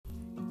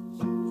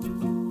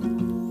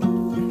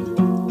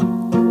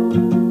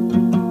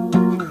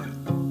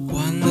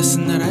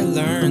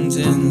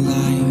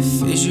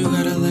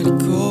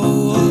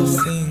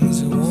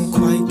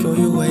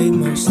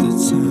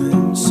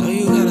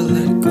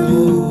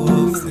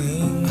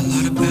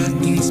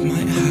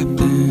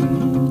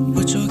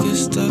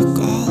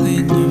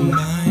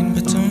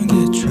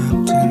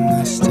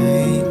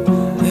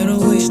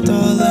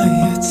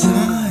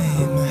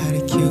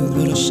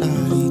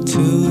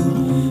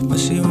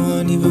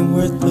even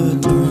worth the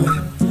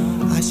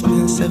time. I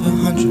spent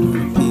 700 on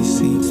a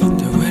PC.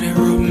 The way they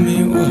wrote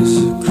me was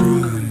a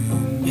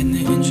crime. In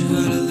the end you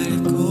gotta let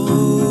it go.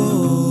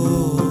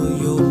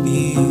 You'll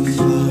be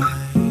fine.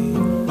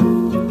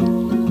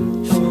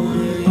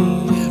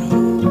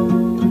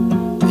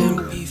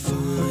 It'll be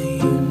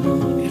fine.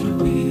 It'll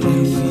be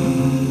fine.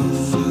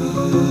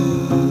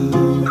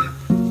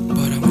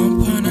 But at one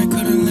point I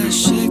couldn't let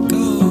shit go.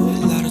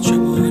 A lot of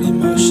trouble with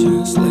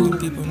emotions, letting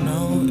people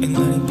know and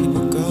letting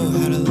people go.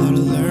 Had a lot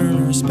to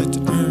learn, respect to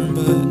earn,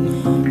 but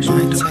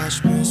my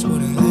attachments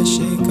wouldn't let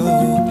shit go.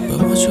 But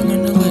once you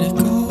learn to let it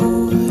go,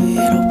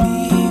 it'll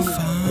be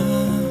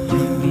fine.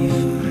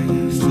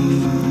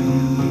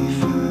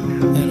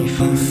 It'll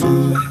be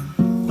fine.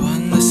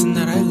 One lesson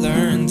that I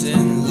learned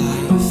in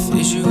life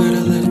is you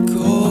gotta let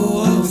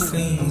go of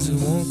things that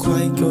won't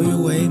quite go your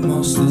way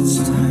most of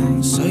the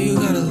time. So you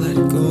gotta let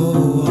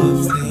go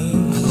of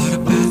things. A lot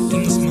of bad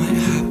things might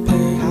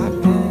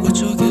happen, but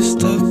you'll get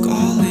stuck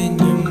all in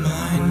your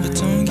mind. But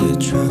don't get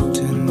trapped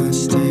in that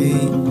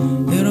state.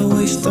 It'll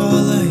waste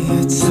all of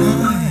your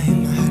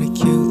time. I had a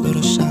cute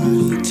little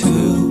shawty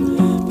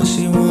too, but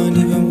she wasn't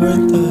even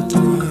worth the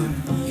time.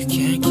 You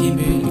can't keep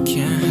it, you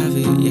can't have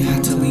it. You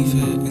had to leave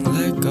it and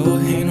let go.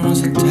 Hanging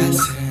on's a death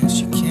sentence.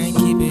 You can't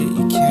keep it,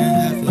 you can't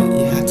have it.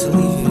 You had to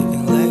leave it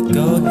and let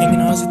go.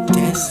 Hanging on's a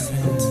death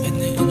sentence. In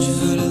the end you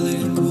gotta let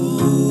it go.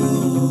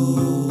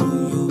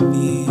 You'll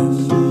be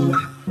fine.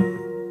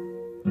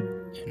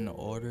 In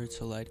order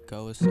to let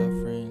go of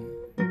suffering,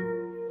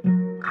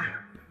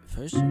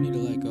 first you need to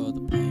let go of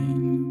the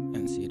pain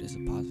and see it as a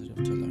positive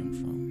to learn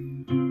from.